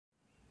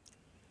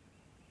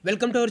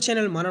Welcome to our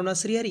channel. மாணவ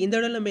ஆசிரியர் இந்த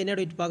வீடியோல நம்ம என்ன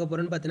எடுத்து பார்க்க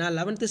போறோம்னு பார்த்தீனா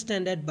 11th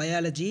ஸ்டாண்டர்ட்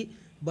பயாலஜி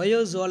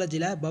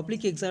பயோசுவாலஜில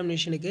பப்ளிக்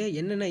எக்ஸாமினேஷனுக்கு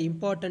என்னென்ன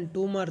இம்பார்ட்டன்ட்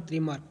 2 மார்க்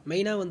 3 மார்க்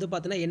மெயினா வந்து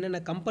பார்த்தீனா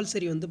என்னென்ன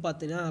கம்பல்சரி வந்து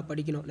பார்த்தீனா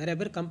படிக்கணும். நிறைய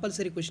பேர்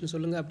கம்பல்சரி क्वेश्चन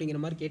சொல்லுங்க அப்படிங்கிற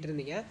மாதிரி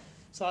கேட்டிருந்தீங்க.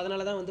 சோ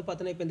அதனால தான் வந்து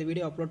பார்த்தீனா இப்போ இந்த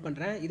வீடியோ அப்லோட்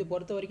பண்றேன். இது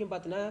பொறுத்த வரைக்கும்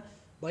பார்த்தீனா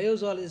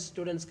பயோசுவாலஜி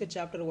ஸ்டூடண்ட்ஸ்க்கு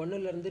சாப்டர்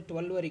 1 ல இருந்து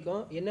 12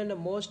 வரைக்கும்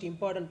என்னென்ன மோஸ்ட்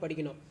இம்பார்ட்டன்ட்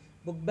படிக்கணும்.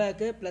 புக்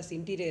பேக் +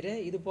 இன்டீரியர்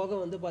இது போக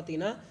வந்து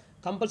பார்த்தீனா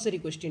கம்பல்சரி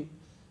क्वेश्चन.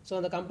 So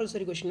அந்த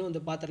கம்பல்சரி क्वेश्चन வந்து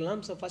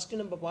பாத்துறலாம். So first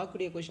நம்ம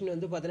பார்க்கக்கூடிய क्वेश्चन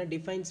வந்து பார்த்தீனா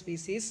டிஃபைன்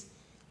ஸ்பீசிஸ்.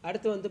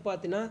 அடுத்து வந்து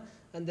பார்த்தீனா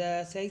அந்த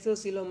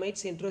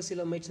சைசோசிலோமைட்ஸ்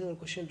என்ட்ரோசிலோமைட்ஸ்னு ஒரு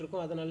क्वेश्चन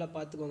இருக்கும். அத நல்லா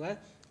பாத்துக்கோங்க.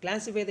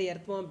 Classify the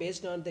earthworm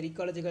based on the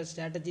ecological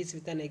strategies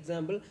with an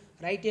example.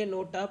 Write a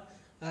note of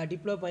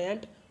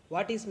diplopyant.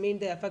 What is mean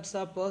the effects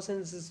of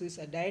persons with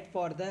a diet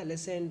for the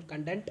lesson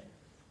content?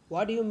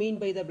 What do you mean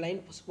by the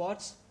blind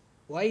spots?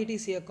 Why it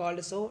is here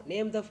called so?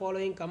 Name the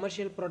following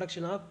commercial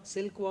production of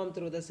silkworm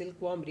through the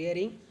silkworm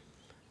rearing.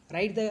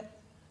 Write the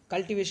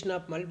cultivation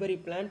of mulberry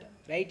plant.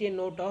 Write a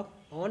note of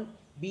on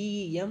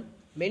BEM.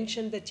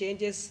 Mention the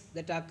changes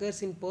that occurs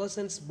in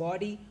person's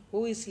body who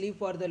is sleep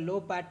for the low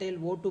patel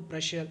O2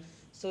 pressure.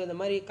 So இந்த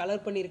மாதிரி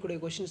colour பண்ணி இருக்கக்கூடிய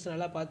questions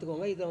நல்லா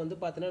பார்த்துக்கோங்க. இதை வந்து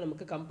பார்த்தீங்கன்னா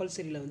நமக்கு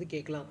கம்பல்சரியில் வந்து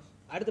கேட்கலாம்.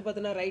 அடுத்து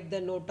பார்த்தீங்கன்னா right the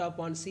note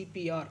app on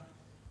CPR.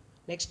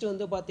 Next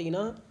வந்து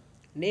பார்த்தீங்கன்னா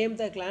name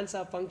the glands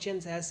of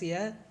functions as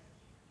a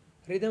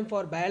rhythm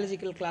for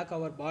biological clock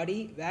our body.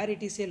 Where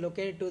it is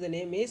located to the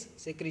name is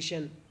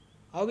secretion.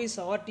 How is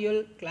arteriole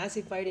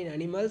classified in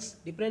animals?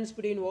 Difference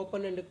between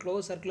open and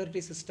closed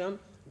circulatory system.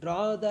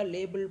 Draw the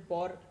label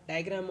for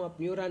diagram of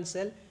neuron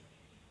cell.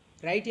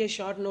 Write a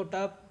short note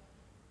of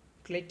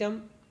clitum.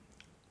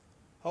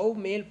 How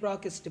male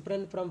frog is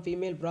different from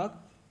female frog.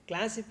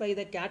 Classify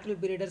the cattle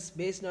breeders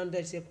based on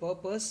their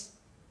purpose.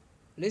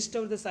 List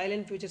out the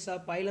silent features of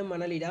phylum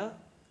Annelida.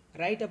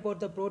 Write about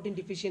the protein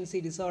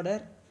deficiency disorder.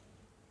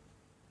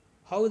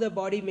 How the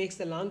body makes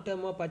the long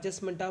term of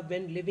adjustment of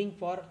when living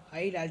for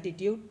high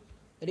altitude.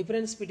 The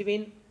difference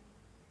between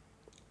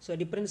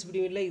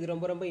இது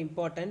ரொம்ப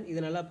important. இது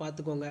நல்லா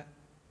பார்த்துக்கோங்க.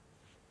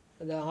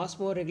 the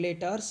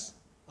osmoregulators,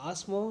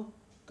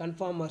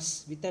 osmoconformers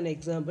with an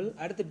example.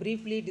 அடுத்து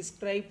briefly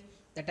describe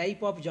the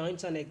type of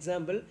joints on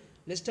example.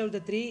 List out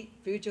the 3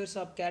 features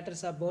of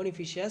caters of bony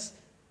fishes.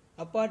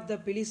 Apart the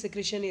pili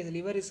secretion is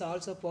liver is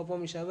also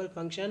perform several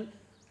function.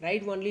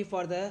 Write only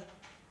for the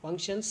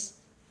functions.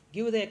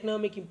 Give the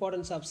economic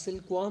importance of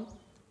silkworm.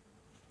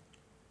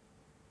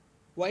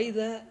 Why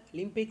the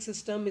limbic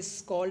system is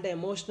called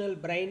emotional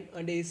brain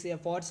and is a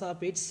parts of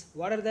its.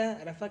 What are the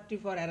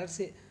refractive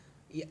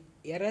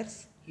errors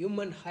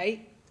human high?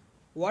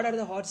 What are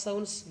the hot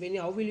sounds when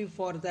how will you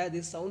for the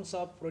these sounds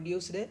are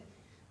produced?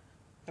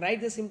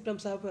 Write the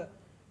symptoms of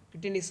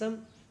cretinism.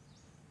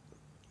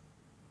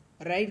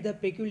 Write the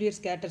peculiar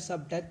scatters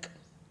of duck.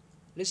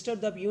 List out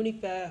the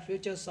unique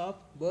features of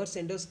bird's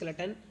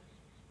endoskeleton.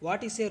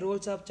 What is the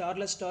roles of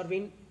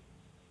Charles-Darwin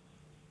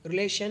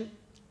relation?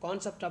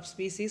 Concept of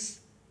species.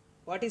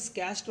 What is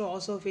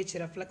gastroesophageal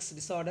reflux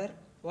disorder?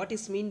 What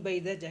is mean by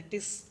the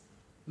junctus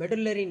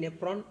medullary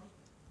nephron?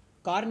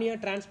 Cornea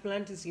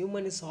transplant is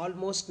human is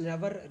almost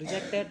never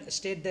rejected.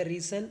 State the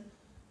reason.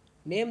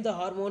 Name the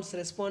hormones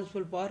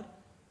responsible for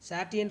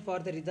circadian for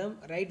the rhythm.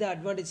 Write the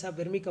advantages of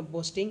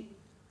vermicomposting.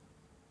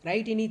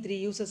 Write any 3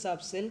 uses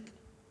of silk.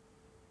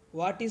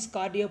 What is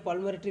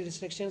cardiopulmonary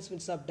restrictions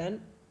which have done?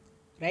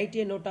 Write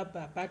a note of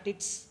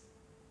appendicitis.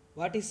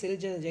 What is cell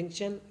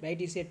junction?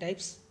 Write is a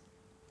types.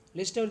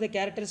 List out the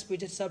characters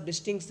features of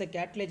distinct the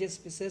cartilagenous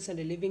species and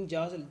living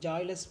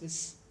jawless fish.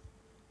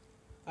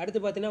 அடுத்து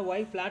பார்த்தீங்கன்னா why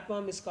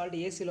flatworm is called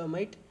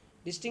acoelomite.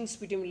 Distinct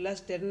between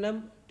sternum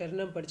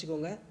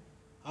படிச்சுக்கோங்க.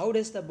 How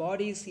does the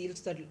body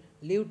seals that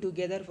live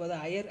together for the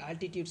higher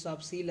altitudes of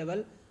sea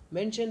level?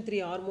 Mention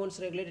 3 hormones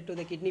related to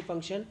the kidney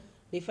function.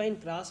 Define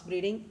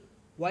crossbreeding.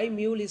 Why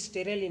mule is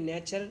sterile in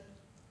nature?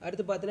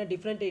 அடுத்து பார்த்தீங்கன்னா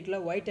different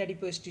ல white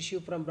adipose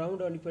tissue from brown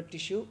adipose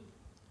tissue.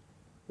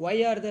 Why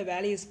are the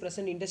valleys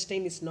present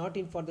intestine is not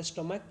in for the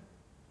stomach?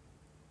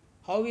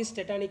 How is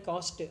tetanic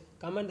caused?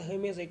 Comment the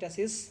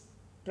homeostasis.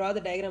 Draw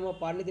the diagram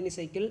of ornithine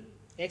cycle.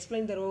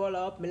 Explain the role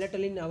of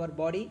melatonin in our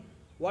body.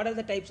 What are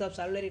the types of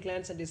salivary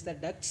glands and is the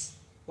ducts?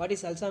 What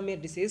is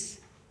Alzheimer's disease?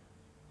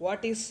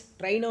 What is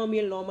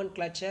trinomial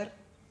nomenclature?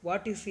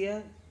 What is a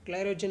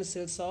cartilagenous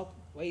cells of?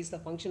 Why is the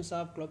functions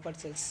of Klopfer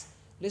cells?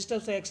 List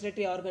of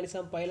excretory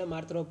organism phylum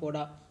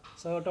Arthropoda.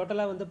 So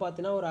டோட்டலாக வந்து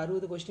பார்த்தீங்கன்னா ஒரு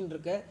 60 question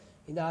இருக்குது.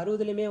 இந்த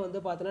 60லையுமே வந்து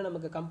பார்த்தீங்கன்னா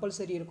நமக்கு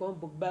compulsory இருக்கும்,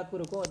 புக் பேக்கும்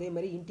இருக்கும், அதே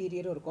மாதிரி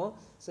இன்டீரியரும் இருக்கும்.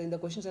 ஸோ இந்த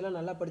கொஸ்டின்ஸ் எல்லாம்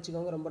நல்லா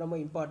படிச்சுக்கோங்க, ரொம்ப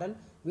இம்பார்ட்டன்ட்.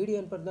 வீடியோ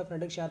இன்ஃபர் தான்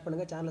ஃப்ரெண்டுக்கு ஷேர்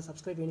பண்ணுங்கள், சேனலை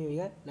சப்ஸ்கிரைப் பண்ணி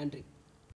வைங்க. நன்றி.